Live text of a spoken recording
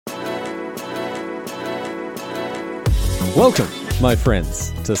Welcome, my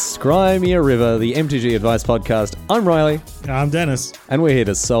friends, to Scry Me a River, the MTG Advice Podcast. I'm Riley. I'm Dennis. And we're here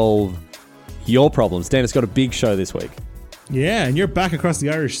to solve your problems. Dennis got a big show this week. Yeah, and you're back across the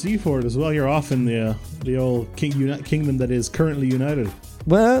Irish Sea for it as well. You're off in the old kingdom that is currently united.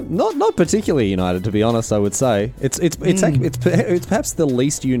 Well, not particularly united, to be honest, I would say. It's perhaps the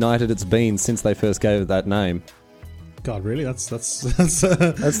least united it's been since they first gave it that name. God, really? That's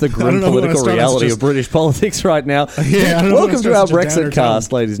the grim political reality of British politics right now. Yeah, welcome to our Brexit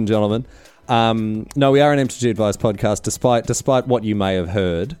cast, ladies and gentlemen. No, we are an MTG Advice podcast, despite what you may have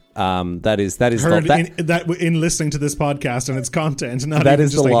heard. That is in listening to this podcast and its content. Not that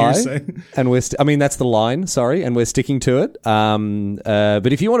is the line, and we're that's the line. Sorry, and we're sticking to it.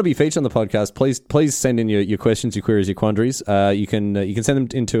 But if you want to be featured on the podcast, please send in your questions, your queries, your quandaries. You can send them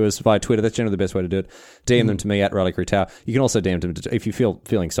into us via Twitter. That's generally the best way to do it. DM them to me at Riley Crutau. You can also DM them if you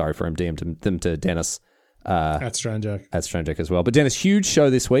feeling sorry for him. DM them to Dennis. At Stranjack as well. But Dennis, huge show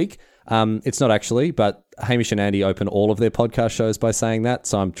this week. It's not actually, but Hamish and Andy open all of their podcast shows by saying that.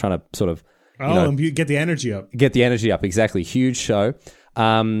 So I'm trying to sort of get the energy up. Get the energy up, exactly. Huge show.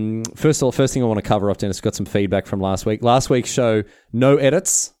 First thing I want to cover off, Dennis, got some feedback from last week. Last week's show, no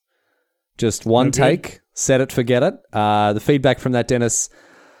edits, just one take. Set it, forget it. The feedback from that, Dennis,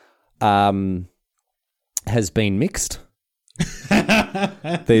 has been mixed.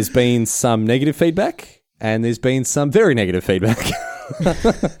 There's been some negative feedback. And there's been some very negative feedback.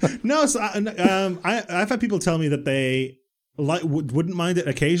 No, so I've had people tell me that they wouldn't mind it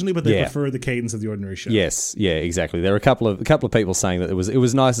occasionally, but they prefer the cadence of the ordinary show. Yes, yeah, exactly. There were a couple of people saying that it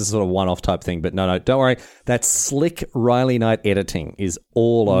was nice as a sort of one-off type thing, but no, don't worry. That slick Riley Knight editing is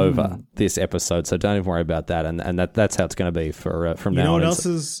all over this episode, so don't even worry about that. And that's how it's going to be from now on. You know what else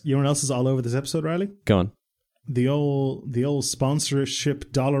is all over this episode, Riley? Go on. The old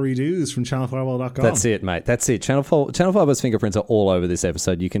sponsorship dollary dues from channelfireball.com. That's it, mate. That's it. Channel Fireball's fingerprints are all over this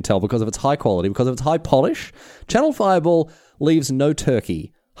episode. You can tell because of its high quality, because of its high polish. Channel Fireball leaves no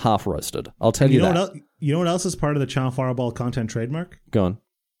turkey half roasted. I'll tell you that. You know what else is part of the Channel Fireball content trademark? Go on.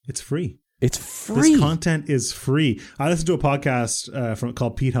 It's free. It's free. This content is free. I listened to a podcast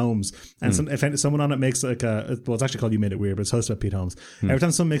called Pete Holmes, and if someone on it makes it's actually called You Made It Weird, but it's hosted by Pete Holmes. Every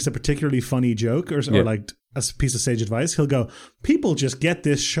time someone makes a particularly funny joke or like a piece of sage advice, he'll go, "People just get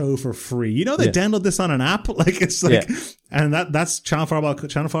this show for free. You know, they download this on an app, and that's Channel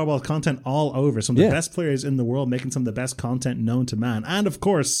Fireball content all over. Some of the best players in the world making some of the best content known to man, and of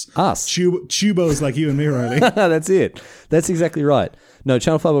course, us chubos like you and me, Riley. That's it. That's exactly right. No,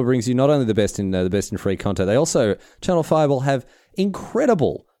 Channel Fireball brings you not only the best in free content. They also Channel Fireball have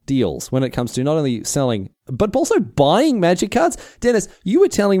incredible deals when it comes to not only selling but also buying Magic cards. Dennis, you were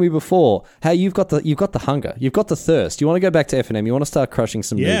telling me before how you've got the hunger, you've got the thirst. You want to go back to FNM, you want to start crushing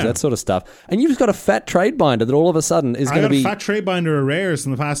some moves, that sort of stuff, and you've just got a fat trade binder that all of a sudden is going to be. I got a fat trade binder of rares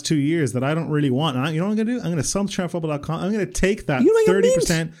in the past 2 years that I don't really want. And you know what I'm going to do? I'm going to sell to channelfireball.com. I'm going to take that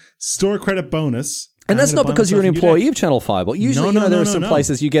 30% store credit bonus. And that's not because you're an employee of Channel Fireball. Usually, there are some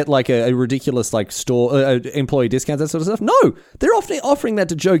places you get like a ridiculous like store employee discounts, that sort of stuff. No, they're often offering that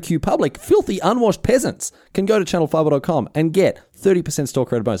to Joe Q Public. Filthy, unwashed peasants can go to channelfireball.com and get 30% store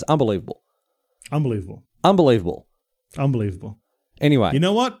credit bonus. Unbelievable. Anyway. You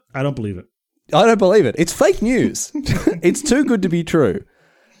know what? I don't believe it. I don't believe it. It's fake news. It's too good to be true.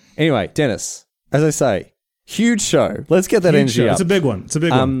 Anyway, Dennis, as I say, huge show. Let's get that energy up. It's a big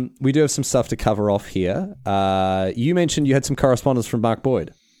one. We do have some stuff to cover off here. You mentioned you had some correspondence from Mark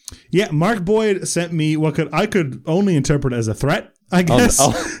Boyd. Yeah, Mark Boyd sent me what I could only interpret as a threat, I guess.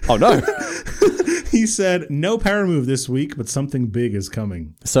 Oh no. He said, no power move this week, but something big is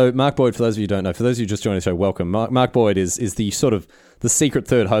coming. So Mark Boyd, for those of you who don't know, for those of you just joining the show, welcome. Mark Boyd is the sort of the secret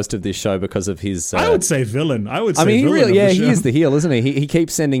third host of this show because of his... I would say villain. He is the heel, isn't he? He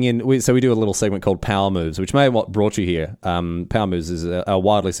keeps sending in... So we do a little segment called Power Moves, which may have what brought you here. Power Moves is a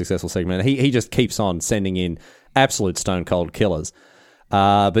wildly successful segment. And he just keeps on sending in absolute stone cold killers.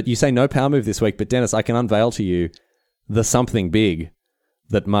 But you say no power move this week, but Dennis, I can unveil to you the something big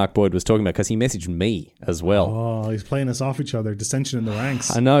that Mark Boyd was talking about because he messaged me as well. Oh, he's playing us off each other, dissension in the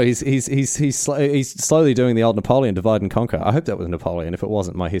ranks. I know, he's slowly doing the old Napoleon divide and conquer. I hope that was Napoleon. If it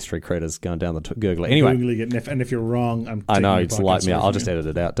wasn't, my history credit's going down the Googler. Anyway, and if you're wrong, I know, it's light me out. I'll just edit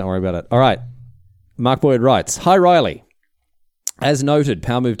it out. Don't worry about it. All right. Mark Boyd writes, "Hi Riley. As noted,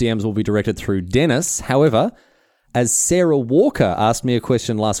 Power Move DMs will be directed through Dennis. However, as Sarah Walker asked me a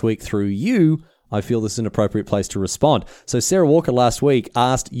question last week through you, I feel this is an appropriate place to respond." So Sarah Walker last week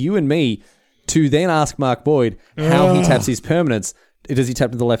asked you and me to then ask Mark Boyd how he taps his permanents. Does he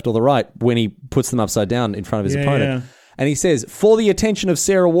tap to the left or the right when he puts them upside down in front of his opponent? Yeah. And he says, "For the attention of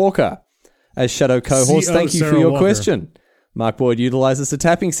Sarah Walker, as Shadow Co-Host, thank you for your question. Mark Boyd utilizes a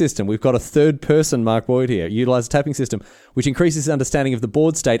tapping system. We've got a third person, Mark Boyd, here. Utilizes a tapping system, which increases his understanding of the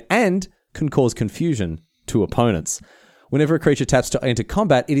board state and can cause confusion to opponents. Whenever a creature taps to enter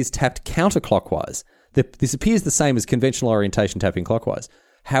combat, it is tapped counterclockwise. This appears the same as conventional orientation tapping clockwise.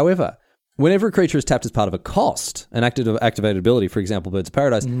 However, whenever a creature is tapped as part of a cost, an activated ability, for example, Birds of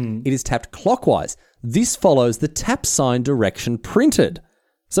Paradise, it is tapped clockwise. This follows the tap sign direction printed.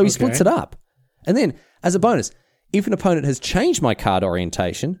 So he splits it up. And then, as a bonus, if an opponent has changed my card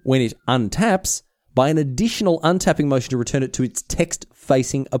orientation, when it untaps, by an additional untapping motion to return it to its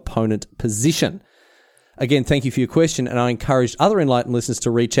text-facing opponent position. Again, thank you for your question, and I encourage other Enlightened listeners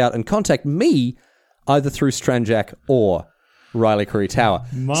to reach out and contact me either through Stranjak or Riley Curry Tower.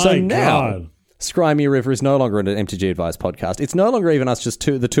 My God. Scrimey River is no longer an MTG Advice podcast. It's no longer even us, just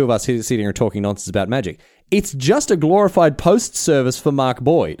the two of us sitting here talking nonsense about Magic. It's just a glorified post service for Mark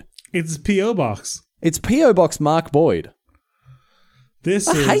Boyd. It's P.O. Box. It's P.O. Box Mark Boyd. How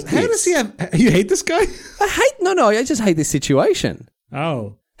does he have... You hate this guy? I just hate this situation.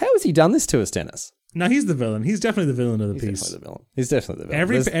 Oh. How has he done this to us, Dennis? No, he's the villain. He's definitely the villain of the piece. He's definitely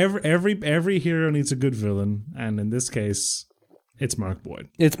the villain. Every hero needs a good villain, and in this case, it's Mark Boyd.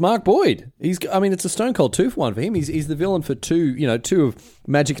 It's Mark Boyd. It's a stone cold 2-for-1 for him. He's the villain for two of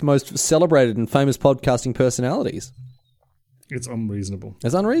Magic's most celebrated and famous podcasting personalities. It's unreasonable.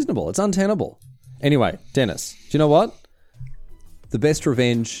 It's unreasonable. It's untenable. Anyway, Dennis, do you know what? The best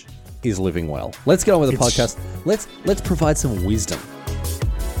revenge is living well. Let's get on with the podcast. Let's provide some wisdom.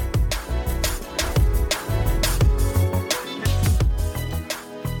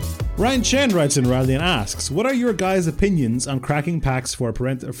 Ryan Chen writes in Riley and asks, what are your guys' opinions on cracking packs for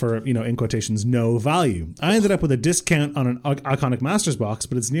in quotations, no value? I ended up with a discount on an Iconic Masters box,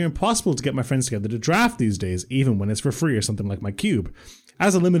 but it's near impossible to get my friends together to draft these days, even when it's for free or something like my cube.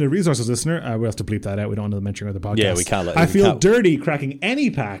 As a limited resources listener, we'll have to bleep that out. We don't want to mention other podcasts. Yeah, we can't. I feel dirty cracking any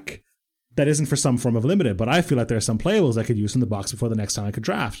pack that isn't for some form of limited, but I feel like there are some playables I could use in the box before the next time I could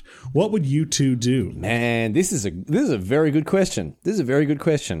draft. What would you two do? Man, this is a very good question.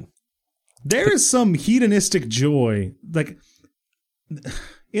 There is some hedonistic joy, like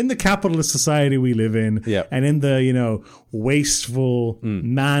in the capitalist society we live in, and in the wasteful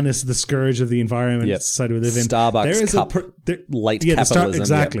man is the scourge of the environment society we live in. Starbucks there is cup, late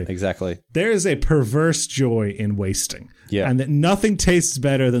capitalism. Exactly. There is a perverse joy in wasting, and that nothing tastes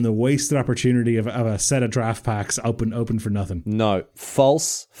better than the wasted opportunity of a set of draft packs open for nothing. No,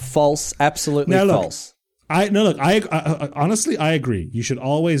 false, absolutely false. I honestly, I agree. You should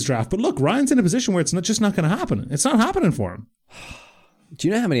always draft. But look, Ryan's in a position where it's just not going to happen. It's not happening for him. Do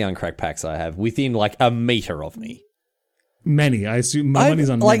you know how many uncracked packs I have within like a meter of me? Many. I assume my money's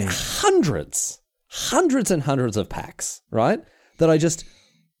on like many. Hundreds and hundreds of packs, right? That I just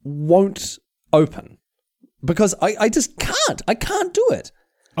won't open because I just can't. I can't do it.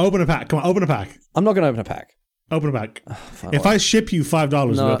 Open a pack. Come on, open a pack. I'm not going to open a pack. Open a pack. If I ship you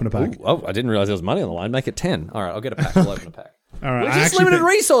 $5, you open a pack. I didn't realize there was money on the line. Make it 10. All right, I'll get a pack. I'll open a pack. All right, we're just limited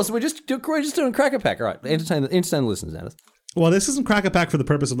resource. We're just doing crack a pack. All right, entertain the listeners, Dennis. Well, this isn't crack a pack for the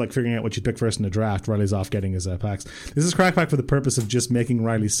purpose of like figuring out what you pick first in the draft. Riley's off getting his packs. This is crack pack for the purpose of just making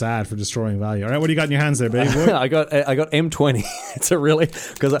Riley sad for destroying value. All right, what do you got in your hands there, baby boy? I got M20. It's a really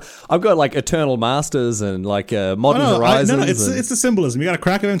because I've got like Eternal Masters and like Modern Horizons. It's the symbolism. You got a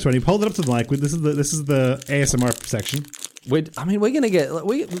crack of M20. Hold it up to the mic. This is the ASMR section. We're gonna get.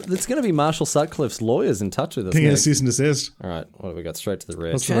 It's gonna be Marshall Sutcliffe's lawyers in touch with us. Can you cease and desist? All right, what have we got? Straight to the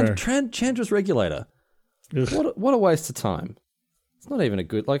rear. Chandra's regulator. What a waste of time. It's not even a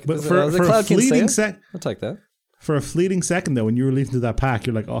good like. But for a fleeting second, I'll take that. For a fleeting second, though, when you were leafing through that pack,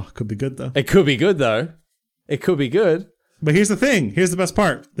 you're like, "Oh, it could be good, though." It could be good, though. It could be good. But here's the thing. Here's the best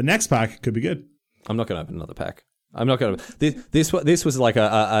part. The next pack could be good. I'm not going to open another pack. I'm not going to. This was like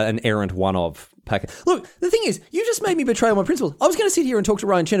an errant one-of pack. Look, the thing is, you just made me betray my principles. I was going to sit here and talk to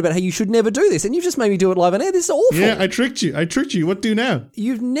Ryan Chen about how you should never do this, and you just made me do it live on air. This is awful. Yeah, I tricked you. What do now?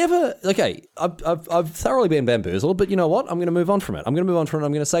 You've never. Okay, I've thoroughly been bamboozled, but you know what? I'm going to move on from it. I'm going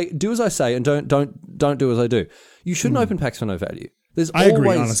to say, do as I say, and don't do as I do. You shouldn't open packs for no value. I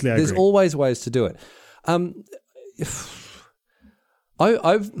agree. Honestly, there's always ways to do it.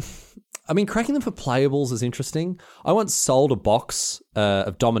 Cracking them for playables is interesting. I once sold a box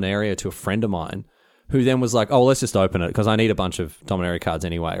of Dominaria to a friend of mine who then was like, oh, let's just open it because I need a bunch of Dominaria cards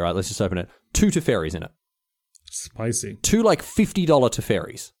anyway, right? Let's just open it. 2 Teferis in it. Spicy. 2 like $50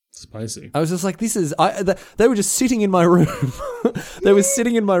 Teferis. Spicy. I was just like, this is... they were just sitting in my room. They were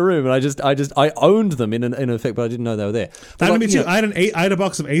sitting in my room and I owned them in effect, but I didn't know they were there. That happened to me too. I had a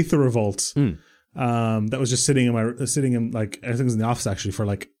box of Aether Revolt. that was just sitting in like, I think it was in the office actually for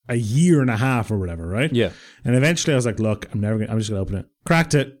like a year and a half or whatever, right? Yeah. And eventually I was like, look, I'm just gonna open it.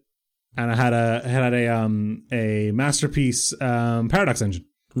 Cracked it, and I had a Masterpiece Paradox engine.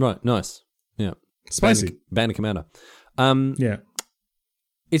 Right. Nice. Yeah. Spicy. Bandit Commander. Yeah.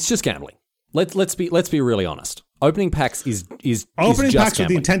 It's just gambling. Let's be really honest. Opening packs is opening just packs gambling. with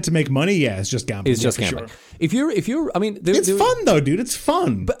the intent to make money. Yeah, it's just gambling. It's just gambling. Sure. If you're, I mean, it's fun though, dude. It's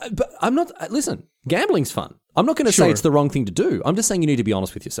fun. But I'm not. Listen, gambling's fun. I'm not going to say it's the wrong thing to do. I'm just saying you need to be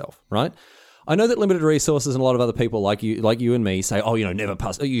honest with yourself, right? I know that limited resources and a lot of other people like you and me say, oh,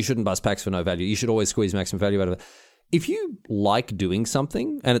 you shouldn't bust packs for no value. You should always squeeze maximum value out of it. If you like doing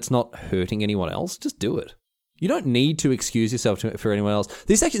something and it's not hurting anyone else, just do it. You don't need to excuse yourself for anyone else.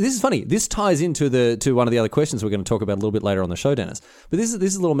 This is funny. This ties into one of the other questions we're going to talk about a little bit later on the show, Dennis. But this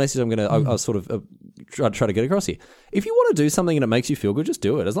is a little message I'm going to I'll sort of try to get across here. If you want to do something and it makes you feel good, just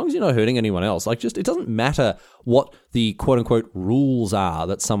do it. As long as you're not hurting anyone else. Like, just, it doesn't matter what the quote unquote rules are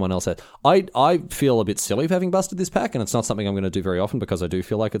that someone else has. I feel a bit silly for having busted this pack, and it's not something I'm going to do very often because I do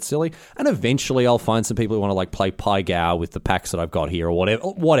feel like it's silly. And eventually I'll find some people who want to like play Pai Gow with the packs that I've got here or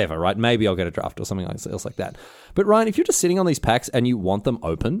whatever, right? Maybe I'll get a draft or something else like that. But Ryan, if you're just sitting on these packs and you want them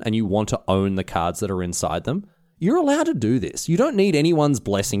open and you want to own the cards that are inside them, you're allowed to do this. You don't need anyone's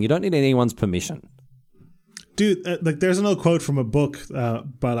blessing. You don't need anyone's permission. Dude, like there's an old quote from a book,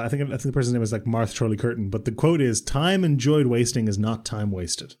 but I think the person's name is like Martha Trolley Curtin. But the quote is, "Time enjoyed wasting is not time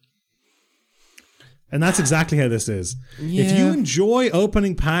wasted." And that's exactly how this is. Yeah. If you enjoy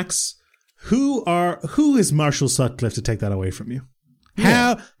opening packs, who is Marshall Sutcliffe to take that away from you?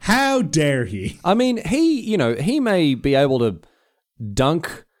 Yeah. How dare he? I mean, he may be able to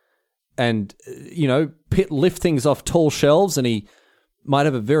dunk and lift things off tall shelves, and he might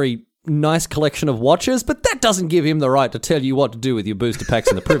have a very nice collection of watches, but that doesn't give him the right to tell you what to do with your booster packs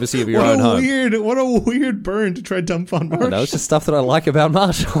in the privacy of your own home. What a weird burn to try to dump on Marshall. No, it's just stuff that I like about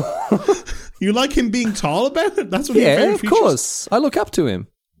Marshall. You like him being tall about it? That's what of course. I look up to him.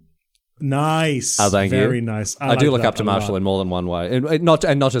 Nice. Oh, thank you. Very nice. I do look up to Marshall in more than one way, and not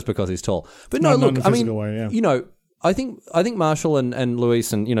just because he's tall. But no, look, I mean, way, yeah. I think Marshall and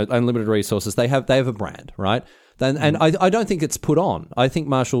Luis and Unlimited Resources, they have a brand, right? And I don't think it's put on. I think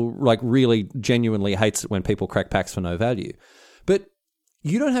Marshall like really genuinely hates it when people crack packs for no value. But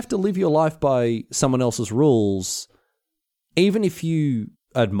you don't have to live your life by someone else's rules, even if you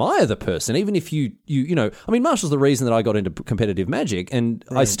admire the person, even if you I mean, Marshall's the reason that I got into competitive Magic, and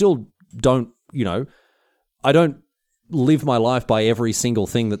right. I still don't, I don't live my life by every single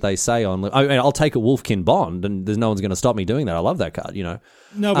thing that they say on. I'll take a Wolfkin Bond, and there's no one's going to stop me doing that. I love that card,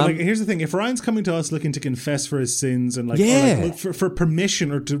 No, but here's the thing: if Ryan's coming to us looking to confess for his sins and look for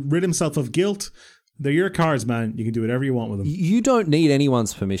permission or to rid himself of guilt, they're your cards, man. You can do whatever you want with them. You don't need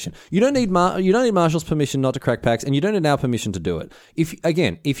anyone's permission. You don't need Marshall's permission not to crack packs, and you don't need our permission to do it. If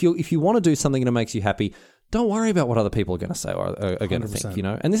you want to do something that makes you happy, don't worry about what other people are going to say or are going to think,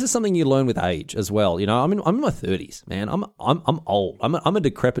 And this is something you learn with age as well. I'm in my 30s, man. I'm old. I'm a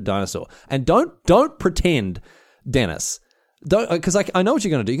decrepit dinosaur. And don't pretend, Dennis. Because I know what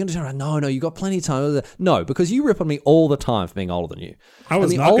you're going to do. You're going to say, no, you got plenty of time. No, because you rip on me all the time for being older than you. I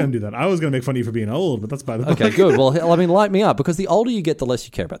was not going to do that. I was going to make fun of you for being old, but that's by the way. Okay, good. Well, I mean, light me up, because the older you get, the less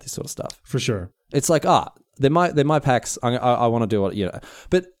you care about this sort of stuff. For sure. It's like, they're my packs. I want to do it,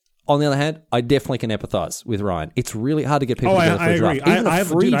 But on the other hand, I definitely can empathize with Ryan. It's really hard to get people together for a draft. Even a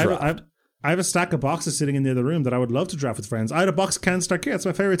free draft. I have a stack of boxes sitting in the other room that I would love to draft with friends. I had a box of Canon Star Kit. That's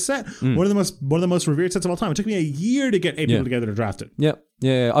my favorite set. One of the most revered sets of all time. It took me a year to get 8 people together to draft it.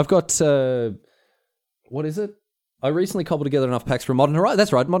 Yeah. I've got what is it? I recently cobbled together enough packs for Modern Horizons.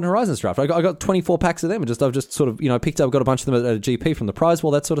 That's right, Modern Horizons draft. I got 24 packs of them, and I've just sort of picked up, got a bunch of them at a GP from the prize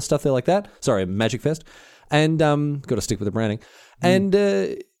wall, that sort of stuff there like that. Sorry, Magic Fest, and got to stick with the branding. And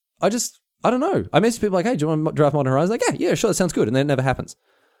I don't know. I message people like, hey, do you want to draft Modern Horizons? Like, yeah, sure, that sounds good, and then it never happens.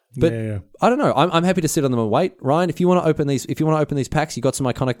 But I don't know. I'm happy to sit on them and wait. Ryan, if you want to open these packs, you got some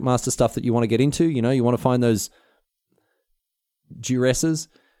iconic master stuff that you want to get into. You want to find those duresses.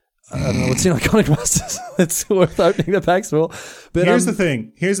 I don't know what's in iconic masters that's worth opening the packs for. But here's the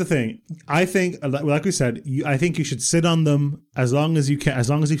thing. I think, like we said, I think you should sit on them as long as you can, as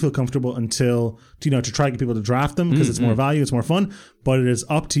long as you feel comfortable, until to try to get people to draft them, because it's more value, it's more fun. But it is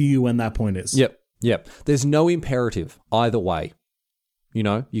up to you when that point is. Yep. There's no imperative either way. You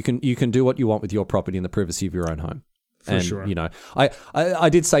can do what you want with your property in the privacy of your own home. For sure. I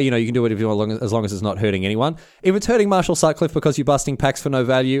did say, you can do it if you want, as long as it's not hurting anyone. If it's hurting Marshall Sutcliffe because you're busting packs for no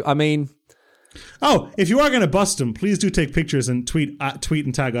value, I mean, Oh, if you are going to bust them, please do take pictures and tweet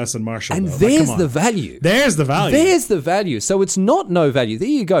and tag us and Marshall. And though. there's come on. the value. There's the value. There's the value. So it's not no value. There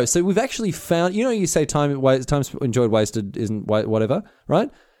you go. So we've actually found, you say time enjoyed wasted isn't whatever,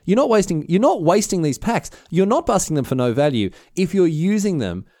 right? You're not wasting these packs. You're not busting them for no value if you're using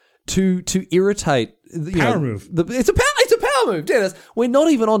them to irritate. Power move. It's a power move, Dennis. We're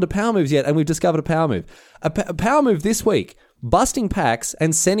not even on to power moves yet, and we've discovered a power move. A power move this week, busting packs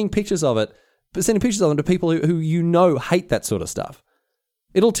and sending pictures of them to people who hate that sort of stuff.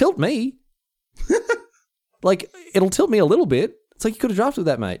 It'll tilt me. It'll tilt me a little bit. It's like you could have drafted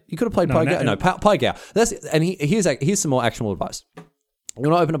that, mate. You could have played Pai Gow. No, Pai Gow. Here's some more actionable advice. You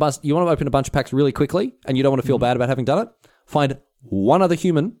want to open a bunch of packs really quickly, and you don't want to feel bad about having done it? Find one other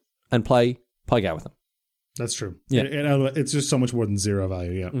human and play Pai Gow with them. That's true. Yeah. It's just so much more than zero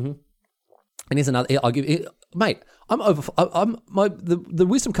value. Yeah. Mm-hmm. And here's another. I'll give it, mate. The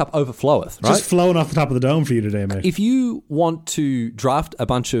wisdom cup overfloweth. Right? Just flowing off the top of the dome for you today, mate. If you want to draft a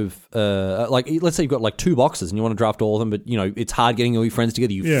bunch of, let's say you've got 2 boxes and you want to draft all of them, but it's hard getting all your friends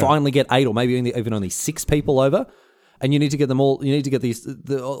together. You finally get 8 or maybe even only 6 people over, and you need to get them all. You need to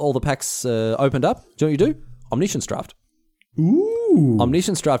get all the packs opened up. Do you know what you do? Omniscience draft. Ooh.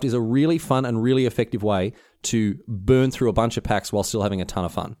 Omniscience draft is a really fun and really effective way to burn through a bunch of packs while still having a ton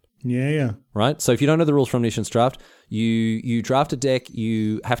of fun. Yeah. Right? So if you don't know the rules for Omniscience draft, you draft a deck,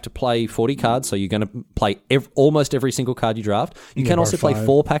 you have to play 40 cards, so you're going to play almost every single card you draft. You can also play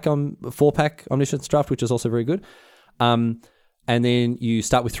 4-pack Omniscience draft, which is also very good. And then you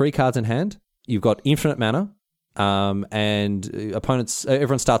start with 3 cards in hand. You've got infinite mana, and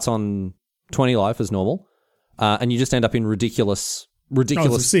everyone starts on 20 life as normal. And you just end up in ridiculous. Oh, it's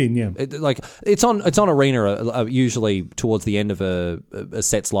a scene, yeah. It's on Arena usually towards the end of a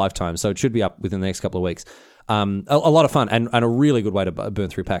set's lifetime, so it should be up within the next couple of weeks. A lot of fun and a really good way to burn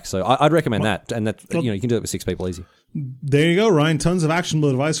through packs. So I'd recommend that, and that you can do it with 6 people easy. There you go, Ryan. Tons of actionable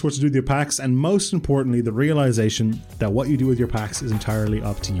advice for what to do with your packs, and most importantly, the realization that what you do with your packs is entirely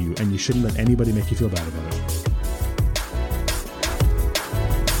up to you, and you shouldn't let anybody make you feel bad about it.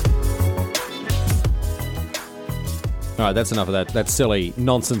 All right, that's enough of that silly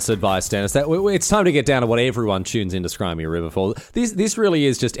nonsense advice, Dennis. It's time to get down to what everyone tunes into Scry Me a River for. This really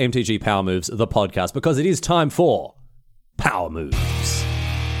is just MTG Power Moves, the podcast, because it is time for Power Moves.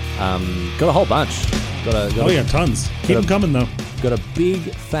 Got a whole bunch. Tons. Keep them coming, though. Got a big,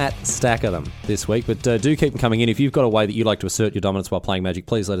 fat stack of them this week, but do keep them coming in. If you've got a way that you'd like to assert your dominance while playing Magic,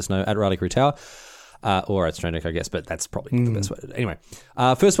 please let us know at Riley Crew Tower. Or at Strandek, I guess, but that's probably the best way. Anyway,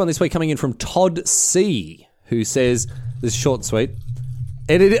 first one this week coming in from Todd C., who says, this is short and sweet,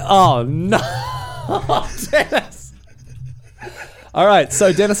 oh no, Dennis. All right,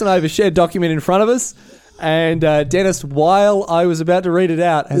 so Dennis and I have a shared document in front of us, and Dennis, while I was about to read it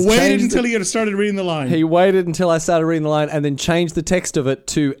out, has waited until he had started reading the line. He waited until I started reading the line and then changed the text of it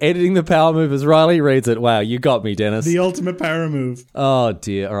to editing the power move as Riley reads it. Wow, you got me, Dennis. The ultimate power move. Oh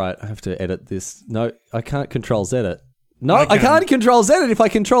dear, all right, I have to edit this. No, I can't Control Z it. No, I can't Control Z it. If I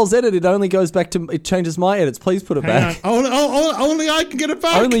Control Z it, it only goes back to, it changes my edits. Please put it back. Only I can get it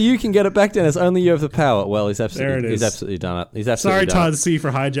back. Only you can get it back, Dennis. Only you have the power. Well, he's absolutely done it. Sorry, Todd C,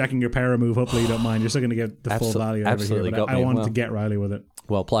 for hijacking your power move. Hopefully you don't mind. You're still going to get the full value over here. But I wanted to get Riley with it.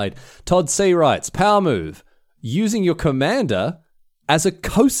 Well played. Todd C writes, power move, using your commander as a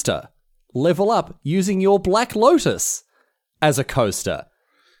coaster. Level up using your Black Lotus as a coaster.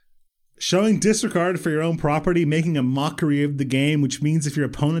 Showing disregard for your own property, making a mockery of the game, which means if your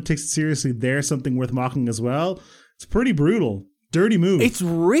opponent takes it seriously, there's something worth mocking as well. It's pretty brutal. Dirty move. It's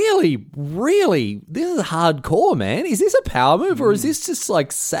really, this is hardcore, man. Is this a power move or is this just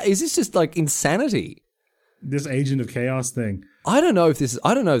like insanity? This Agent of Chaos thing. I don't know if this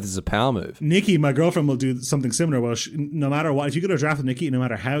is a power move. Nikki, my girlfriend, will do something similar. Well, no matter what, if you go to a draft with Nikki, no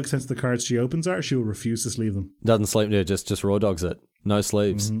matter how expensive the cards she opens are, she will refuse to sleeve them. Doesn't sleeve, just raw dogs it. No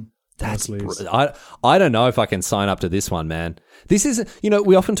sleeves. Mm-hmm. I don't know if I can sign up to this one, man. This is,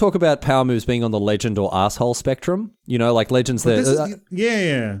 we often talk about power moves being on the legend or asshole spectrum. Like legends that.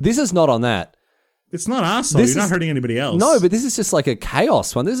 Yeah. This is not on that. It's not asshole. You're not hurting anybody else. No, but this is just like a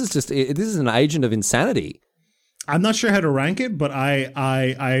chaos one. This is an agent of insanity. I'm not sure how to rank it, but I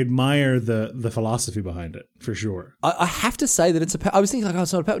admire the philosophy behind it, for sure. I have to say that I was thinking,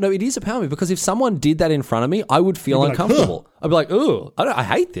 it's not a power. No, it is a power move, because if someone did that in front of me, I would feel uncomfortable. I'd be like, oh, I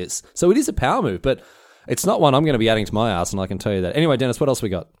hate this. So it is a power move, but it's not one I'm going to be adding to my ass, and I can tell you that. Anyway, Dennis, what else we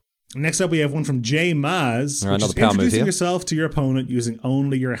got? Next up, we have one from J Maz, which is introducing yourself to your opponent using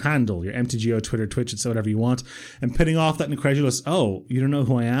only your handle, your MTGO, Twitter, Twitch, it's whatever you want, and pitting off that incredulous, oh, you don't know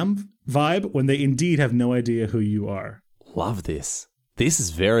who I am vibe when they indeed have no idea who you are. Love this. This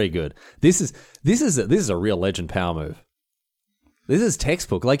is very good. This is a real legend power move. This is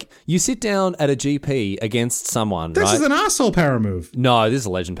textbook. Like, you sit down at a GP against someone, This right? is an asshole power move. No, this is a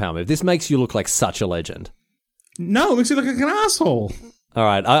legend power move. This makes you look like such a legend. No, it makes you look like an asshole. All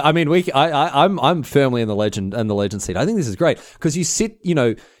right. I mean, I'm firmly in the legend seat. I think this is great because you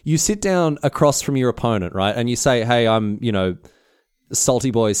sit down across from your opponent, right? And you say, "Hey, I'm,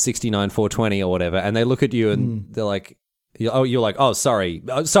 Salty Boy 69-420 or whatever," and they look at you and they're like, you're like, "Oh, sorry,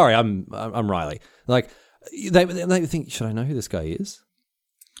 I'm Riley." Like, they think, should I know who this guy is?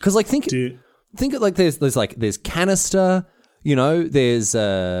 Because like think of like there's Canister. There's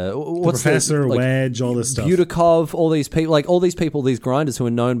what's Professor, Wedge, all this stuff. Butikov, all these people, these grinders who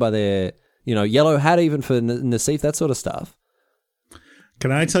are known by their, yellow hat, even for Nassif, that sort of stuff.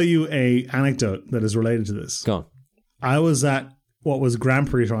 Can I tell you a anecdote that is related to this? Go on. I was at what was Grand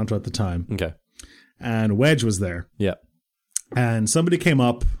Prix Toronto at the time. Okay. And Wedge was there. Yeah. And somebody came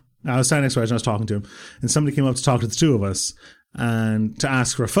up. I was standing next to Wedge and I was talking to him. And somebody came up to talk to the two of us and to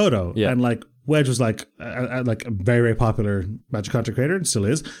ask for a photo. Yeah. And like, Wedge was like a very, very popular Magic content creator and still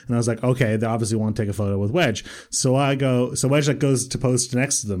is. And I was like, okay, they obviously want to take a photo with Wedge. So Wedge like goes to post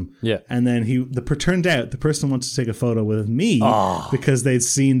next to them. Yeah. And then turned out the person wanted to take a photo with me because they'd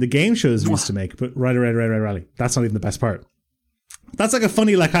seen the game shows we used to make. But Riley. That's not even the best part. That's like a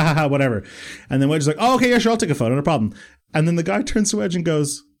funny, like, ha ha ha, whatever. And then Wedge is like, oh, okay, yeah, sure, I'll take a photo, no problem. And then the guy turns to Wedge and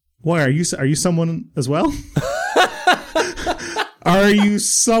goes, why, are you someone as well? Are you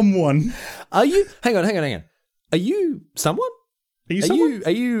someone? Are you? Hang on. Are you someone?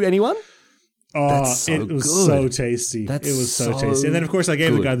 Are you anyone? Oh, so it was good. so tasty. That's it was so so tasty. And then, of course, I gave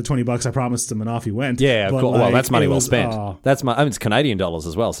good. the guy the $20 I promised him, and off he went. Yeah, of But, course. Well, like, that's money it well was- spent. oh. It's Canadian dollars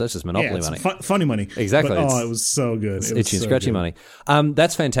as well, so that's just monopoly Yeah, money. it's funny money. Exactly. But, it was so good. It's It was itchy and so scratchy good. money.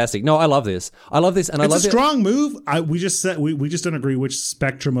 That's fantastic. No, I love this. And I It's love a strong move. We just don't agree which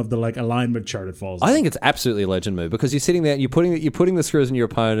spectrum of the like alignment chart it falls. I think it's absolutely a legend move because you're sitting there, you're putting the screws in your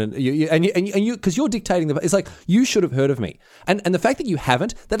opponent, because you're dictating it's like you should have heard of me, and the fact that you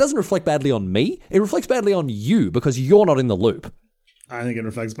haven't, that doesn't reflect badly on me. It reflects badly on you because you're not in the loop. I think it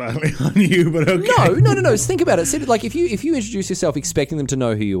reflects badly on you, but okay. No. Think about it. Like if you introduce yourself expecting them to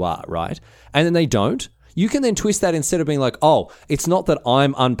know who you are, right, and then they don't. You can then twist that instead of being like, oh, it's not that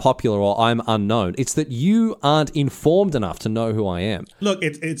I'm unpopular or I'm unknown. It's that you aren't informed enough to know who I am. Look,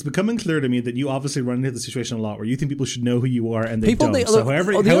 it's becoming clear to me that you obviously run into the situation a lot where you think people should know who you are and they don't. So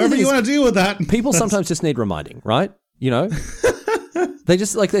however you want to deal with that. People sometimes just need reminding, right? They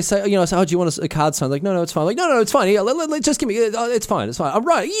just like they say, say, oh, do you want a card signed? Like, no, it's fine. Like, no, it's fine. Yeah, just give me. It's fine. I'm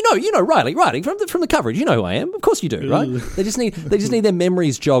right. You know, Riley from the coverage. You know who I am. Of course you do, right? They just need their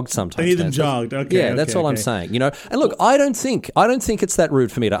memories jogged sometimes. They need them jogged. Okay. Yeah, that's all I'm saying. And look, I don't think it's that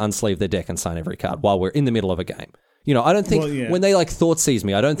rude for me to unsleeve their deck and sign every card while we're in the middle of a game. I don't think when they like thought seize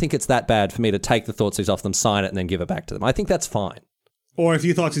me, I don't think it's that bad for me to take the thought seize off them, sign it, and then give it back to them. I think that's fine. Or if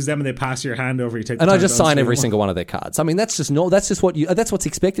you thought it's them and they pass your hand over, you take. And I just sign every single one of their cards. I mean, that's what's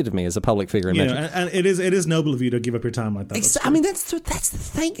expected of me as a public figure in Magic. And it is noble of you to give up your time like that. I mean, that's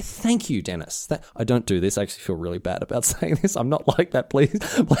thank you, Dennis. I don't do this. I actually feel really bad about saying this. I'm not like that. Please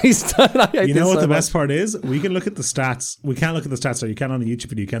don't. I hate you know this what so the much. best part is? We can look at the stats. We can't look at the stats. Or you can on a YouTube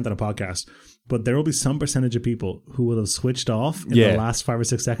video. You can't on a podcast. But there will be some percentage of people who will have switched off in the last 5 or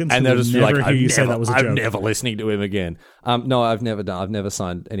 6 seconds, and they'll just never like, hear you say that was a joke. I'm never listening to him again. No, I've never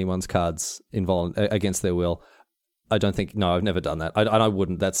signed anyone's cards against their will. I don't think. No, I've never done that. I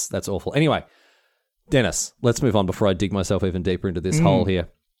wouldn't. That's awful. Anyway, Dennis, let's move on before I dig myself even deeper into this hole here.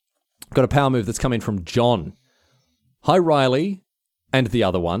 Got a power move that's coming from John. Hi, Riley, and the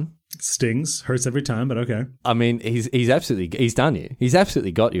other one. Stings, hurts every time, but okay. I mean, he's done you. He's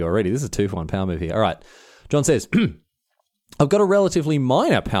absolutely got you already. This is a 2-for-1 power move here. All right. John says, I've got a relatively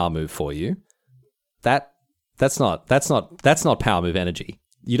minor power move for you. That's not power move energy.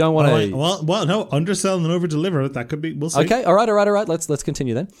 You don't want to. Well, no, undersell and over deliver. That could be. We'll see. Okay, all right. Let's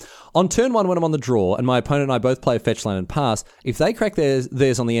continue then. On turn 1, when I'm on the draw, and my opponent and I both play a fetch land and pass, if they crack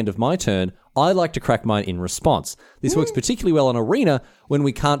theirs on the end of my turn, I like to crack mine in response. This works particularly well on Arena when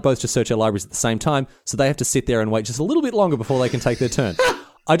we can't both just search our libraries at the same time, so they have to sit there and wait just a little bit longer before they can take their turn.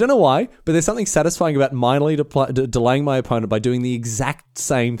 I don't know why, but there's something satisfying about minorly delaying my opponent by doing the exact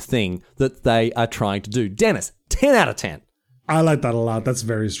same thing that they are trying to do. Dennis, 10 out of 10. I like that a lot. That's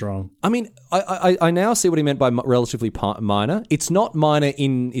very strong. I mean, I now see what he meant by relatively minor. It's not minor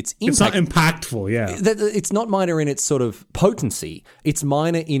in its impact. It's not impactful, yeah. It's not minor in its sort of potency. It's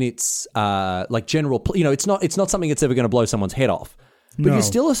minor in its like general. It's not something that's ever going to blow someone's head off. But you're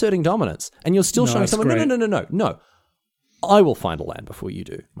still asserting dominance, and you're still showing someone. Great. No. I will find a land before you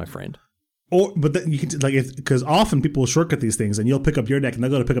do, my friend. But then you can because often people will shortcut these things, and you'll pick up your deck, and they'll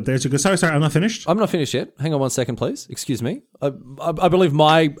go to pick up theirs. You go, sorry, I'm not finished. I'm not finished yet. Hang on 1 second, please. Excuse me. I believe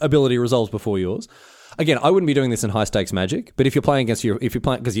my ability resolves before yours. Again, I wouldn't be doing this in high stakes Magic, but if you're playing against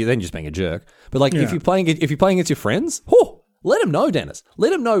because you're then just being a jerk. But like if you're playing against your friends, let them know, Dennis. Let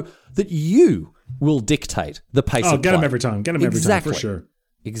them know that you will dictate the pace of play. Get them every time. Get them every time for sure.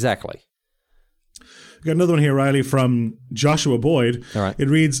 Exactly. We got another one here, Riley, from Joshua Boyd. All right. It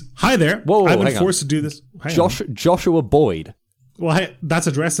reads, "Hi there. Whoa, I've been forced to do this." Joshua Boyd. Well, that's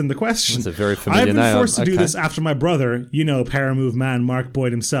addressed in the question. That's a very familiar name. I've been forced to do this after my brother, Paramove man Mark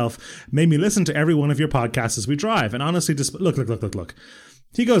Boyd himself, made me listen to every one of your podcasts as we drive. And honestly, just look.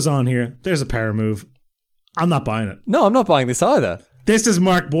 He goes on here. There's a Paramove. I'm not buying it. No, I'm not buying this either. This is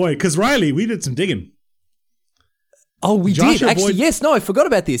Mark Boyd. Because Riley, we did some digging. Oh, we did actually. Yes, no, I forgot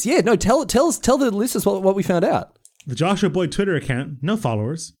about this. Yeah, no, tell the listeners what we found out. The Joshua Boyd Twitter account, no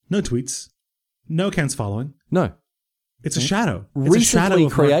followers, no tweets, no accounts following. No, it's a shadow. It's recently a shadow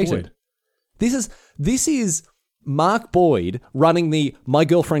of created. This is Mark Boyd running the "My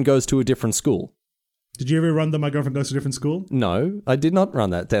girlfriend goes to a different school." Did you ever run the "My girlfriend goes to a different school"? No, I did not run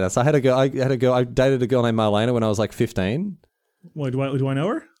that, Dennis. I dated a girl named Marlena when I was like 15. Why do I know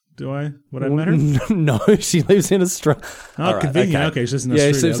her? Would I met her? No, she lives in Australia. Oh, right, convenient. Okay, she lives in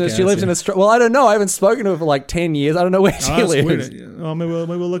Australia. Yeah, she lives in Australia. Well, I don't know. I haven't spoken to her for like 10 years. I don't know where she lives. Weird. Oh, maybe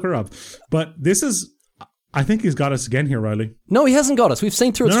we'll look her up. But this is, I think he's got us again here, Riley. No, he hasn't got us. We've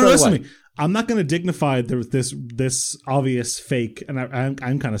seen through it straight away. Listen to me. I'm not going to dignify this obvious fake, and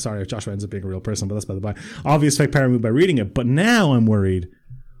I'm kind of sorry if Joshua ends up being a real person, but that's by the by. Obvious fake Paramove by reading it. But now I'm worried.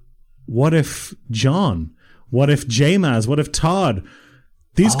 What if John? What if J-Maz? What if Todd?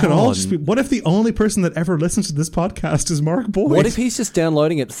 These could all just be... What if the only person that ever listens to this podcast is Mark Boyd? What if he's just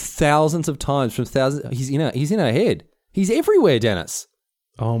downloading it thousands of times from thousands... He's in our head. He's everywhere, Dennis.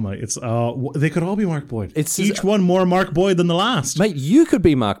 Oh my... They could all be Mark Boyd. It's each one more Mark Boyd than the last. Mate, you could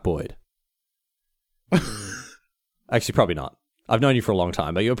be Mark Boyd. Actually, probably not. I've known you for a long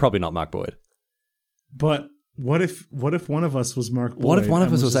time, but you're probably not Mark Boyd. But what if one of us was Mark Boyd? What if one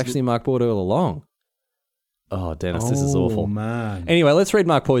of us was actually Mark Boyd all along? Oh, Dennis, this is awful. Oh, man. Anyway, let's read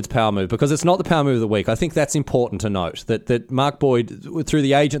Mark Boyd's power move because it's not the power move of the week. I think that's important to note that Mark Boyd, through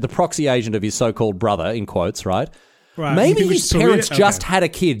the proxy agent of his so-called brother, in quotes, right? Right. Maybe his parents just had a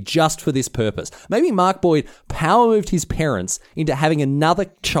kid just for this purpose. Maybe Mark Boyd power moved his parents into having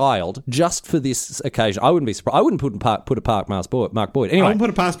another child just for this occasion. I wouldn't be surprised. I wouldn't put it past Mark Boyd. Anyway, I wouldn't put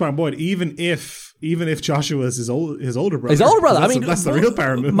it past Mark Boyd, even if Joshua is his older brother. His older brother. That's the real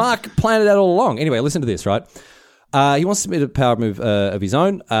power move. Mark planned it out all along. Anyway, listen to this, right? He wants to submit a power move of his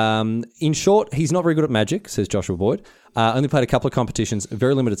own. In short, he's not very good at Magic, says Joshua Boyd. Only played a couple of competitions,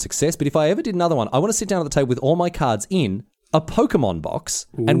 very limited success. But if I ever did another one, I want to sit down at the table with all my cards in a Pokemon box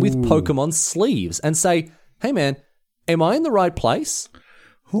and with Pokemon sleeves and say, hey man, am I in the right place?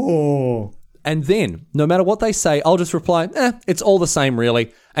 Oh. And then, no matter what they say, I'll just reply, it's all the same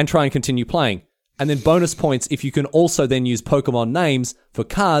really, and try and continue playing. And then bonus points if you can also then use Pokemon names for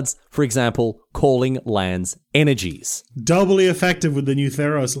cards, for example, calling lands energies. Doubly effective with the new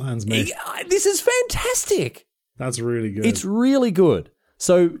Theros lands, mate. This is fantastic. That's really good. It's really good.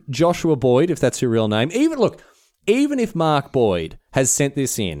 So Joshua Boyd, if that's your real name, even if Mark Boyd has sent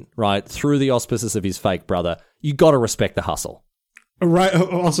this in, right, through the auspices of his fake brother, you got to respect the hustle. Right.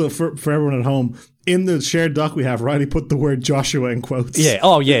 Also, for everyone at home, in the shared doc we have, Riley put the word Joshua in quotes. Yeah.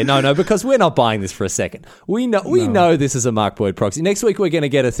 Oh, yeah. No, because we're not buying this for a second. We know this is a Mark Boyd proxy. Next week we're going to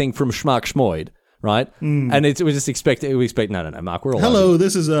get a thing from Schmark Schmoyd, right? And we expect no, Mark, we're all hello.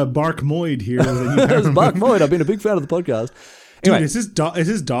 This is Bark Moyd here. This is Bark Moyd. I've been a big fan of the podcast. Anyway, dude, is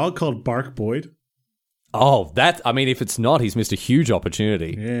his dog called Bark Boyd? Oh, if it's not, he's missed a huge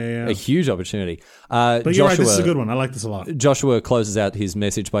opportunity. Yeah. A huge opportunity. But Joshua, you're right, this is a good one. I like this a lot. Joshua closes out his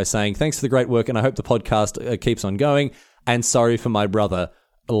message by saying, thanks for the great work, and I hope the podcast keeps on going, and sorry for my brother,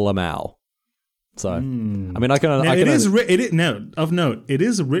 Lamau. So, I can... Of note, it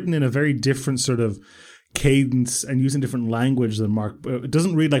is written in a very different sort of cadence and using different language than Mark. It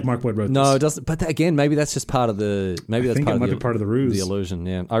doesn't read like Mark Boyd wrote this. No, it doesn't. But again, maybe that's just part of the... part of the ruse. The illusion,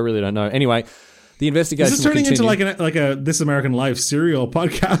 yeah. I really don't know. Anyway... The investigation. This is turning into like a This American Life serial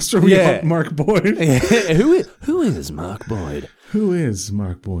podcast where we want Mark Boyd. Who is Mark Boyd? Who is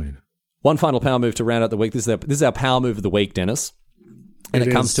Mark Boyd? One final power move to round out the week. This is our power move of the week, Dennis. And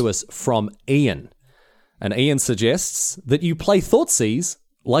it comes to us from Ian. And Ian suggests that you play Thoughtseize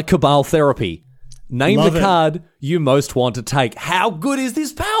like Cabal Therapy. Name the card you most want to take. How good is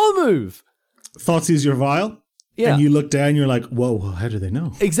this power move? Thoughtseize your vial. Yeah. And you look down, you're like, whoa, how do they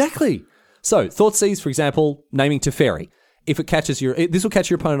know? Exactly. So, Thoughtseize, for example, naming Teferi. if it catches this will catch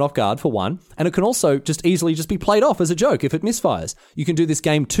your opponent off guard for one, and it can also just easily just be played off as a joke if it misfires. You can do this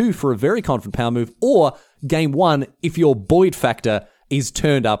game 2 for a very confident power move, or game 1 if your Boyd factor is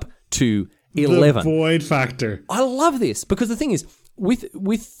turned up to 11. The Boyd factor. I love this because the thing is, with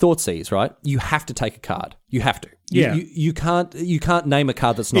Thoughtseize, right? You have to take a card. You have to. You can't name a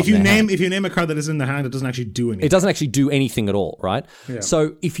card that's not. If you name a card that is in the hand, it doesn't actually do anything. It doesn't actually do anything at all, right? Yeah.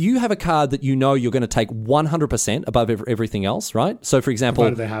 So if you have a card that you know you're going to take 100% above everything else, right? So for example,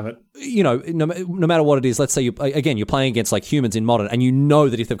 provided they have it. You know, no matter what it is, let's say you're playing against like humans in Modern, and you know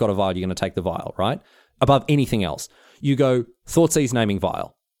that if they've got a vial, you're going to take the vial, right? Above anything else. You go Thoughtseize naming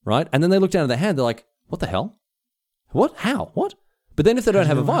vial, right? And then they look down at their hand, they're like, what the hell? What? How? What? But then if they don't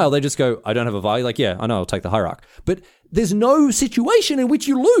have a vial, they just go, I don't have a vial. You're like, yeah, I know, I'll take the Hierarch. But there's no situation in which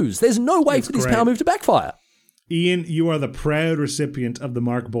you lose. There's no way for this power move to backfire. Ian, you are the proud recipient of the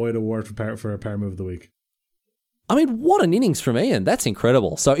Mark Boyd Award for a power move of the week. I mean, what an innings from Ian. That's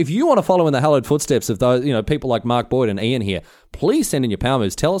incredible. So if you want to follow in the hallowed footsteps of those, people like Mark Boyd and Ian here, please send in your power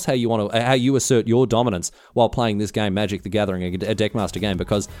moves. Tell us how you assert your dominance while playing this game, Magic the Gathering, a Deckmaster game,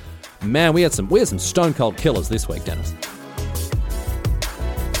 because, man, we had some stone cold killers this week, Dennis.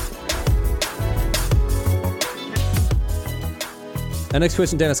 Our next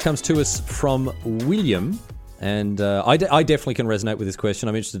question, Dennis, comes to us from William, and I definitely can resonate with this question.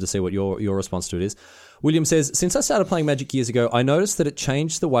 I'm interested to see what your response to it is. William says, since I started playing Magic years ago, I noticed that it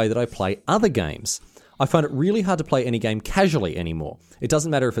changed the way that I play other games. I find it really hard to play any game casually anymore. It doesn't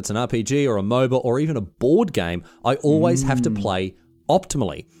matter if it's an RPG or a MOBA or even a board game, I always have to play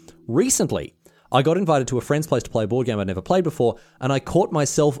optimally. Recently, I got invited to a friend's place to play a board game I'd never played before, and I caught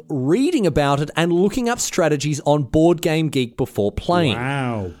myself reading about it and looking up strategies on Board Game Geek before playing.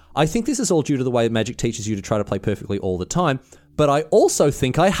 Wow. I think this is all due to the way Magic teaches you to try to play perfectly all the time, but I also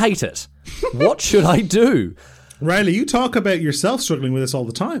think I hate it. What should I do? Riley, you talk about yourself struggling with this all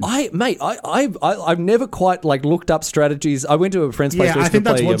the time. I've never quite looked up strategies. I went to a friend's place recently. Yeah, I think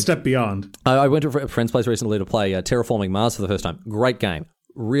that's one step beyond. I went to a friend's place recently to play Terraforming Mars for the first time. Great game.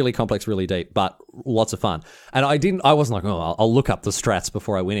 Really complex, really deep, but lots of fun. And I wasn't like, I'll look up the strats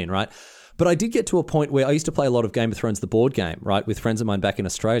before I went in, right? But I did get to a point where I used to play a lot of Game of Thrones, the board game, right, with friends of mine back in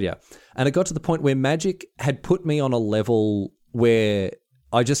Australia. And it got to the point where Magic had put me on a level where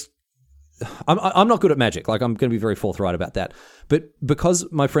I'm not good at Magic. I'm going to be very forthright about that. But because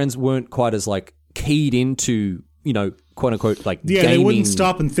my friends weren't quite as keyed into, quote unquote, gaming. They wouldn't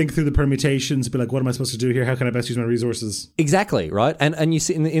stop and think through the permutations, be like, what am I supposed to do here? How can I best use my resources? Exactly, right? And you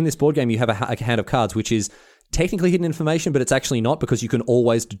see in this board game, you have a hand of cards, which is technically hidden information, but it's actually not, because you can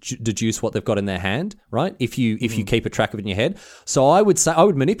always deduce what they've got in their hand, right? If you keep a track of it in your head. So I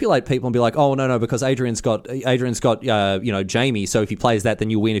would manipulate people and be like, oh no, because Adrian's got Jamie, so if he plays that, then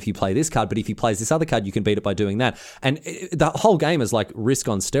you win if you play this card, but if he plays this other card, you can beat it by doing that. And the whole game is like Risk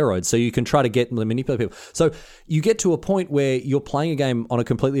on steroids, so you can try to manipulate people. So you get to a point where you're playing a game on a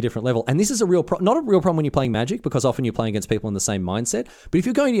completely different level, and this is not a real problem when you're playing Magic, because often you're playing against people in the same mindset. But if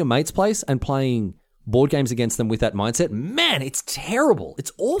you're going to your mate's place and playing board games against them with that mindset, man, it's terrible.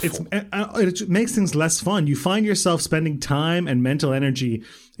 It's awful. It makes things less fun. You find yourself spending time and mental energy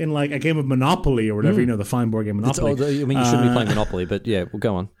in a game of Monopoly or whatever, the fine board game Monopoly. You shouldn't be playing Monopoly, but yeah, we'll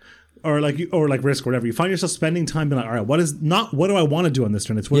go on. Or Risk or whatever. You find yourself spending time being like, all right, what do I want to do on this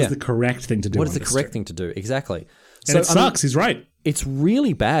turn? It's what is the correct thing to do. What is the correct thing to do? Exactly. And it sucks. He's right. It's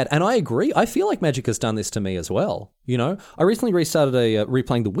really bad, and I agree. I feel like Magic has done this to me as well. I recently restarted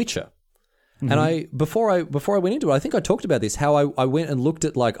replaying The Witcher. Mm-hmm. And before I went into it, I think I talked about this, how I went and looked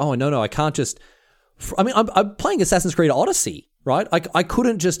at I can't just... I'm playing Assassin's Creed Odyssey, right? I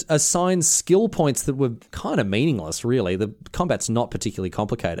couldn't just assign skill points that were kind of meaningless, really. The combat's not particularly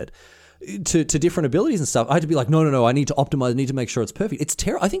complicated. To different abilities and stuff. I had to be like, no, I need to optimize, I need to make sure it's perfect. It's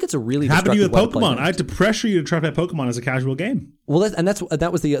terrible. I think it's a really happened to you with Pokemon. I had to pressure you to try to play Pokemon as a casual game. Well,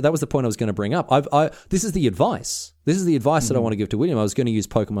 that was the point I was going to bring up. This is the advice. This is the advice that I want to give to William. I was going to use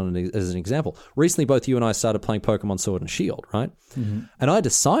Pokemon as an example. Recently, both you and I started playing Pokemon Sword and Shield, right? Mm-hmm. And I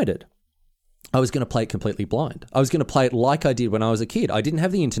decided I was going to play it completely blind. I was going to play it like I did when I was a kid. I didn't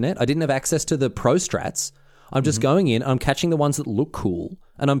have the internet. I didn't have access to the pro strats. I'm just going in, I'm catching the ones that look cool,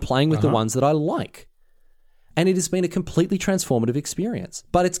 and I'm playing with the ones that I like. And it has been a completely transformative experience.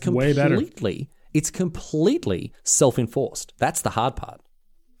 But it's completely self-enforced. That's the hard part.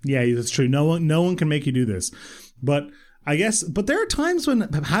 Yeah, that's true. No one can make you do this. But I guess, there are times when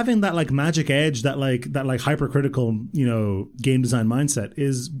having that magic edge, that hypercritical, game design mindset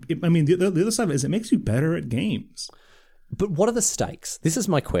is, the other side of it is it makes you better at games. But what are the stakes? This is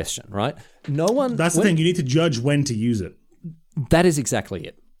my question, right? That's the thing. You need to judge when to use it. That is exactly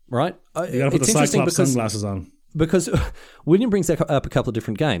it, right? You got to put the Cyclops sunglasses on. because William brings up a couple of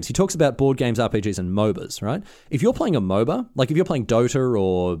different games. He talks about board games, RPGs, and MOBAs, right? If you're playing a MOBA, like if you're playing Dota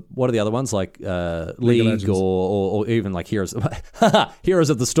or what are the other ones, like League or even like Heroes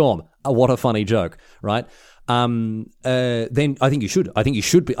of the Storm. What a funny joke, right? Then I think you should. I think you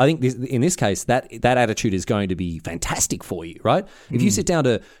should be. I think in this case, that attitude is going to be fantastic for you, right? If you sit down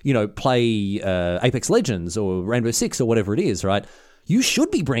to play Apex Legends or Rainbow Six or whatever it is, right? You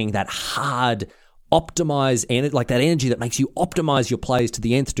should be bringing that hard, optimize and like that energy that makes you optimize your plays to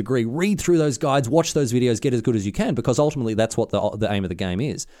the nth degree. Read through those guides, watch those videos, get as good as you can, because ultimately that's what the aim of the game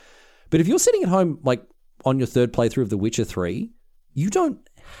is. But if you're sitting at home, like on your third playthrough of The Witcher 3, you don't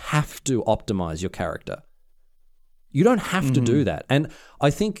have to optimize your character. You don't have to do that. And I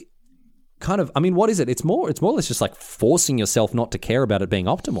think what is it? It's more or less just like forcing yourself not to care about it being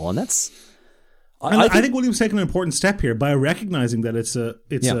optimal. And that's, I think William's taken an important step here by recognizing that it's a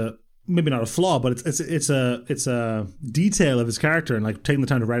maybe not a flaw, but it's a detail of his character, and like taking the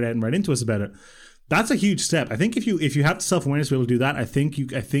time to write out and write into us about it. That's a huge step. I think if you have the self-awareness to be able to do that, I think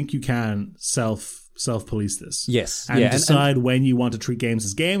you can self-police this. Yes. And decide when you want to treat games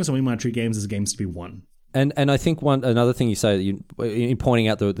as games and when you want to treat games as games to be won. And I think another thing you say in pointing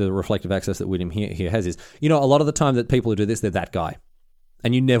out the reflective access that William here has is, a lot of the time that people who do this, they're that guy,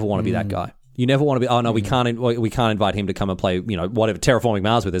 and you never want to be that guy. You never want to be, oh no, we can't invite him to come and play, whatever, Terraforming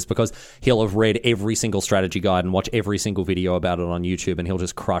Mars with us, because he'll have read every single strategy guide and watch every single video about it on YouTube, and he'll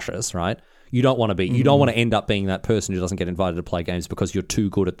just crush us, right? You don't want to be, you don't want to end up being that person who doesn't get invited to play games because you're too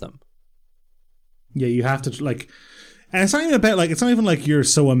good at them. Yeah, you have to and it's not even about it's not even like you're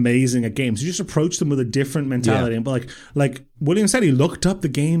so amazing at games. You just approach them with a different mentality. Yeah. But like William said, he looked up the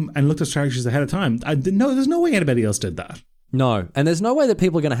game and looked at strategies ahead of time. There's no way anybody else did that. No, and there's no way that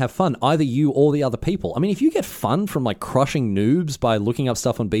people are going to have fun, either you or the other people. I mean, if you get fun from like crushing noobs by looking up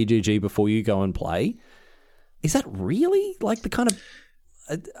stuff on BGG before you go and play, is that really like the kind of,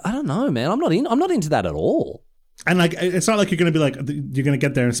 I don't know, man. I'm not into that at all. And like, it's not like you're going to be like, you're going to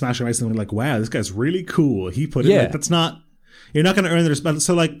get there and smash your ice and be like, wow, this guy's really cool. He put it like, that's not, you're not going to earn the respect.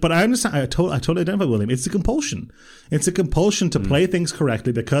 So like, but I understand, I totally identify with William. It's a compulsion. It's a compulsion to play things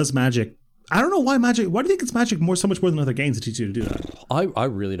correctly because Magic, I don't know why Magic. Why do you think it's Magic so much more than other games that teach you to do that? I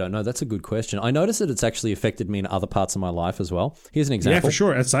really don't know. That's a good question. I notice that it's actually affected me in other parts of my life as well. Here's an example. Yeah, for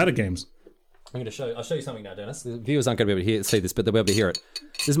sure. Outside of games. I'll show you something now, Dennis. The viewers aren't going to be able to see this, but they'll be able to hear it.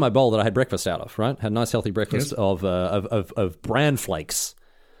 This is my bowl that I had breakfast out of, right? Had a nice healthy breakfast of bran flakes.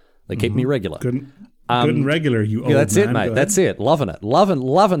 They keep me regular. Good and regular, you old that's man. It, mate. That's it. Loving it.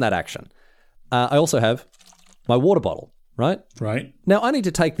 Loving that action. I also have my water bottle. Right? Now, I need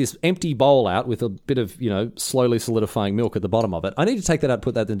to take this empty bowl out with a bit of, slowly solidifying milk at the bottom of it. I need to take that out and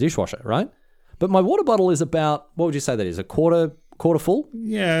put that in the dishwasher, right? But my water bottle is about, what would you say that is, a quarter full?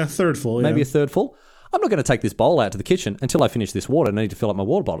 Yeah, a third full. Maybe a third full. I'm not going to take this bowl out to the kitchen until I finish this water and I need to fill up my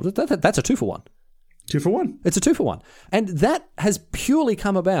water bottle. That's a 2-for-1. 2-for-1. It's a 2-for-1. And that has purely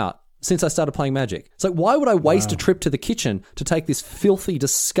come about since I started playing Magic. So why would I waste a trip to the kitchen to take this filthy,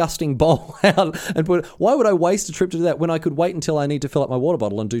 disgusting bowl out and put it? Why would I waste a trip to do that when I could wait until I need to fill up my water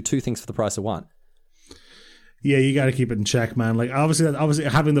bottle and do two things for the price of one? Yeah, you got to keep it in check, man. Like obviously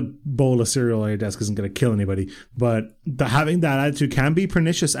having the bowl of cereal on your desk isn't going to kill anybody, but having that attitude can be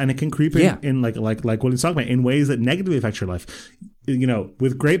pernicious, and it can creep in like William's talking about, in ways that negatively affect your life.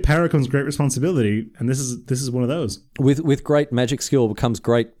 With great power comes great responsibility, and this is one of those. With great magic skill comes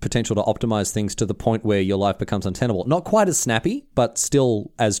great potential to optimize things to the point where your life becomes untenable. Not quite as snappy, but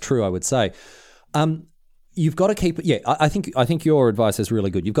still as true, I would say. You've got to keep it. Yeah, I think your advice is really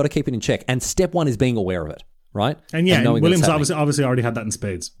good. You've got to keep it in check, and step one is being aware of it. Right? And Williams obviously already had that in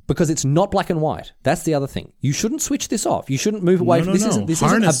spades. Because it's not black and white. That's the other thing. You shouldn't switch this off. You shouldn't move away from this.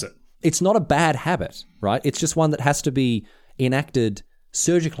 Harness it. It's not a bad habit, right? It's just one that has to be enacted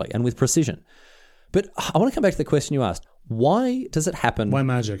surgically and with precision. But I want to come back to the question you asked. Why does it happen? Why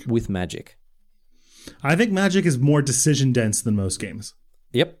Magic? With Magic? I think Magic is more decision dense than most games.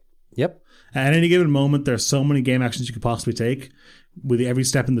 Yep. At any given moment, there are so many game actions you could possibly take with every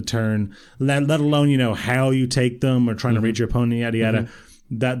step in the turn, let alone, how you take them or trying to read your opponent, yada, yada,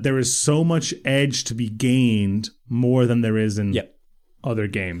 that there is so much edge to be gained more than there is in other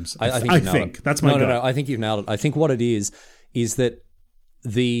games. I think. That's my gut. No, I think you've nailed it. I think what it is that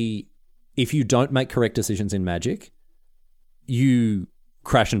if you don't make correct decisions in Magic, you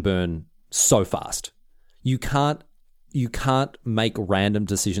crash and burn so fast. You can't make random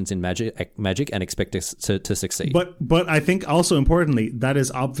decisions in Magic and expect to succeed. But I think also importantly, that is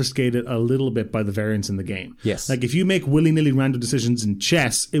obfuscated a little bit by the variance in the game. Yes. Like if you make willy-nilly random decisions in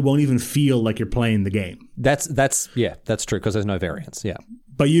chess, it won't even feel like you're playing the game. That's true because there's no variance. Yeah.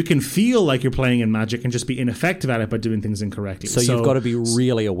 but you can feel like you're playing in Magic and just be ineffective at it by doing things incorrectly. So you've got to be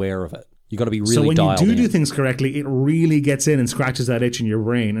really aware of it. You've got to be really dialed in. So when you do things correctly, it really gets in and scratches that itch in your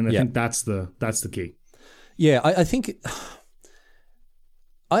brain. And I think that's the key. Yeah, I think...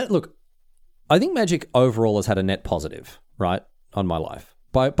 I think Magic overall has had a net positive, right, on my life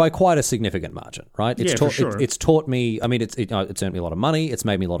by quite a significant margin, right? For sure. It's taught me. I mean, it's earned me a lot of money. It's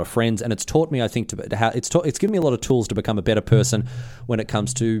made me a lot of friends, and it's taught me, I think, it's given me a lot of tools to become a better person when it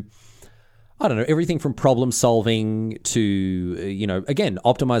comes to, I don't know, everything from problem solving to, again,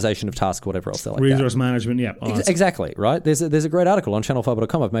 optimization of tasks, whatever else they're like. Resource management, yeah. Exactly, right? There's a great article on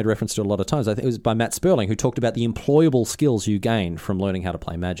channel5.com I've made reference to a lot of times. I think it was by Matt Sperling, who talked about the employable skills you gain from learning how to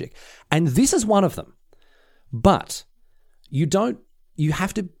play Magic. And this is one of them. But you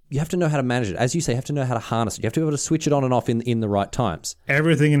have to know how to manage it. As you say, you have to know how to harness it. You have to be able to switch it on and off in the right times.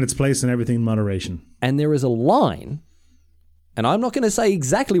 Everything in its place and everything in moderation. And there is a line... And I'm not going to say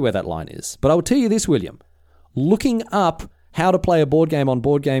exactly where that line is, but I will tell you this, William. Looking up how to play a board game on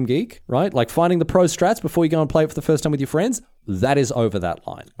Board Game Geek, right? Like finding the pro strats before you go and play it for the first time with your friends, that is over that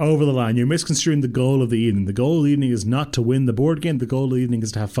line. Over the line. You're misconstruing the goal of the evening. The goal of the evening is not to win the board game. The goal of the evening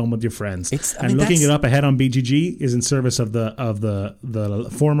is to have fun with your friends. Looking it up ahead on BGG is in service of the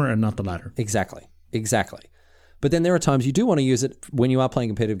former and not the latter. Exactly. But then there are times you do want to use it when you are playing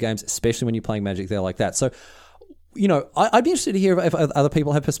competitive games, especially when you're playing Magic there like that. So... I'd be interested to hear if other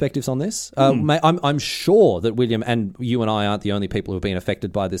people have perspectives on this. I'm sure that William and you and I aren't the only people who have been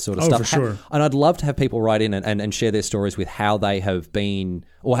affected by this sort of stuff. For sure. And I'd love to have people write in and share their stories with how they have been,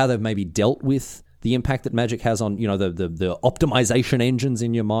 or how they've maybe dealt with the impact that Magic has on, the optimization engines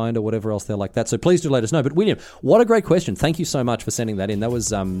in your mind or whatever else they're like that. So please do let us know. But William, what a great question. Thank you so much for sending that in. That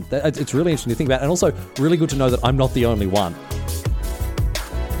was, it's really interesting to think about, and also really good to know that I'm not the only one.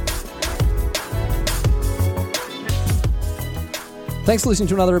 Thanks for listening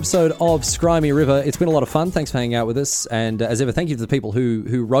to another episode of Scrimey River. It's been a lot of fun. Thanks for hanging out with us. And as ever, thank you to the people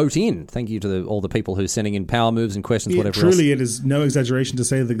who wrote in. Thank you to all the people who are sending in power moves and questions, whatever else. Truly, it is no exaggeration to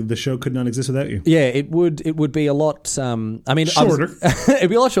say that the show could not exist without you. Yeah, it would be a lot... shorter. It'd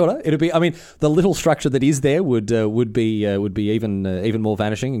be a lot shorter. The little structure that is there would be even more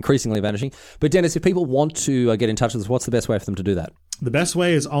vanishing, increasingly vanishing. But Dennis, if people want to get in touch with us, what's the best way for them to do that? The best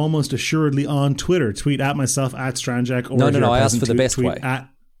way is almost assuredly on Twitter. Tweet at myself, at Stranjak. Or No, I asked for the best way.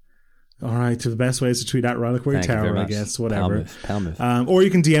 All right, the best way is to tweet at Reliquary Tower, I guess, whatever. Power move. Or you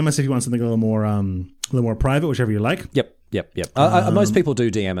can DM us if you want something a little more private, whichever you like. Yep. Most people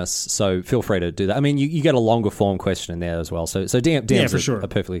do DM us, so feel free to do that. I mean, you get a longer form question in there as well, so DMs are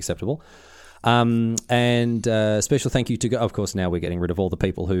perfectly acceptable. And special thank you to, of course, now we're getting rid of all the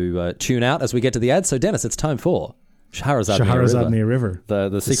people who tune out as we get to the ads. So Dennis, it's time for Shahrazad Near River.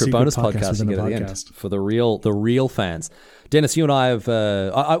 The secret bonus podcast you get at the end for the real fans. Dennis, you and I have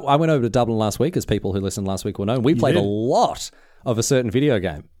I went over to Dublin last week, as people who listened last week will know, and we played a lot of a certain video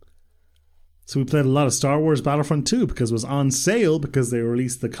game. So we played a lot of Star Wars Battlefront 2 because it was on sale because they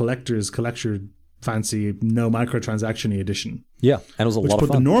released the collector fancy no microtransaction edition. Yeah, and it was a lot of fun. Which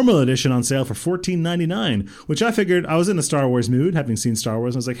put the normal edition on sale for $14.99, which I figured, I was in a Star Wars mood, having seen Star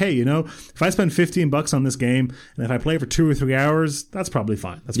Wars. I was like, hey, if I spend $15 on this game and if I play for 2 or 3 hours, that's probably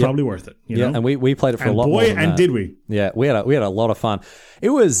fine. That's probably worth it. You know? And we played it for a lot more than that. Did we? Yeah, we had a lot of fun. It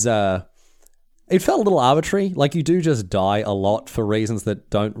was... it felt a little arbitrary. Like, you do just die a lot for reasons that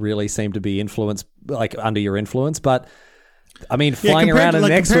don't really seem to be influenced, like under your influence, but... I mean, flying around in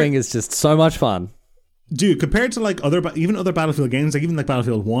an X-Wing is just so much fun. Dude, compared to like other Battlefield games, like even like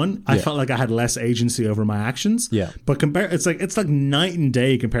Battlefield 1, I felt like I had less agency over my actions. Yeah. But it's like night and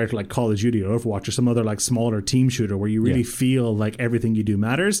day compared to like Call of Duty or Overwatch or some other like smaller team shooter where you really feel like everything you do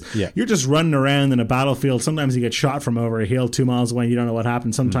matters. Yeah. You're just running around in a battlefield. Sometimes you get shot from over a hill 2 miles away and you don't know what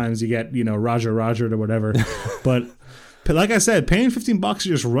happened. Sometimes you get, Roger or whatever. But like I said, paying $15 to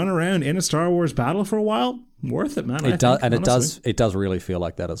just run around in a Star Wars battle for a while, worth it, man. It does really feel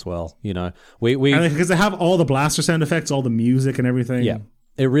like that as well. We because they have all the blaster sound effects, all the music and everything. Yeah,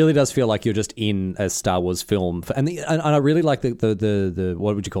 it really does feel like you're just in a Star Wars film. And I really like the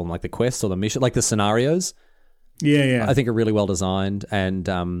what would you call them, like the quests or the mission, like the scenarios. Yeah. I think are really well designed, and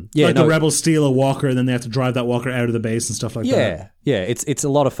the rebels steal a walker, and then they have to drive that walker out of the base and stuff like that. Yeah, it's a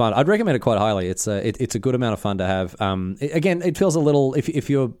lot of fun. I'd recommend it quite highly. It's a good amount of fun to have. Again, it feels a little if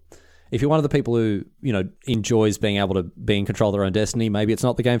you're one of the people who enjoys being able to be in control of their own destiny, maybe it's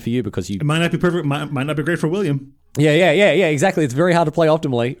not the game for you because it might not be perfect. Might not be great for William. Yeah, exactly. It's very hard to play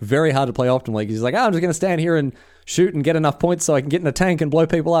optimally. Because he's like, I'm just going to stand here and shoot and get enough points so I can get in a tank and blow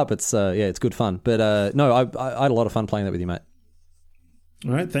people up. It's it's good fun. But no, I had a lot of fun playing that with you, mate.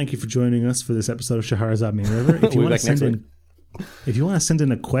 All right, thank you for joining us for this episode of Shahrazad Near River. If you want to send in if you want to send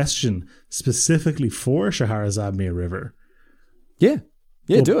in a question specifically for Shahrazad Mir River, do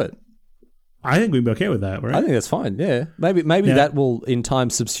it. I think we'd be okay with that, right? I think that's fine. Yeah, maybe that will in time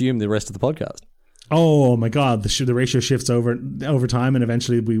subsume the rest of the podcast. Oh my God, the ratio shifts over time, and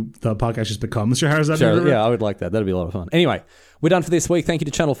eventually the podcast just becomes Shahrazad Mir River. Yeah, I would like that. That'd be a lot of fun. Anyway, we're done for this week. Thank you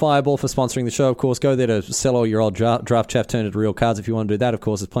to Channel Fireball for sponsoring the show. Of course, go there to sell all your old draft chaff, turn it into real cards if you want to do that. Of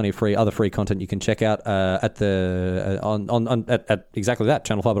course, there's plenty of other free content you can check out at exactly that,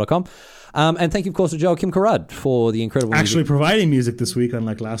 channelfireball.com. And thank you, of course, to Joachim Karad for the incredible music. Providing music this week,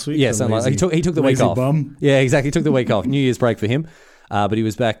 unlike last week. Yes, he took the week off. Bum. Yeah, exactly. He took the week off. New Year's break for him, but he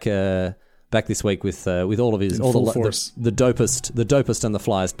was back this week with all of his the dopest and the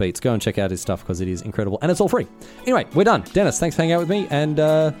flyest beats. Go and check out his stuff because it is incredible and it's all free. Anyway, we're done. Dennis, thanks for hanging out with me, and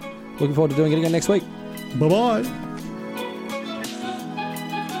looking forward to doing it again next week. Bye bye.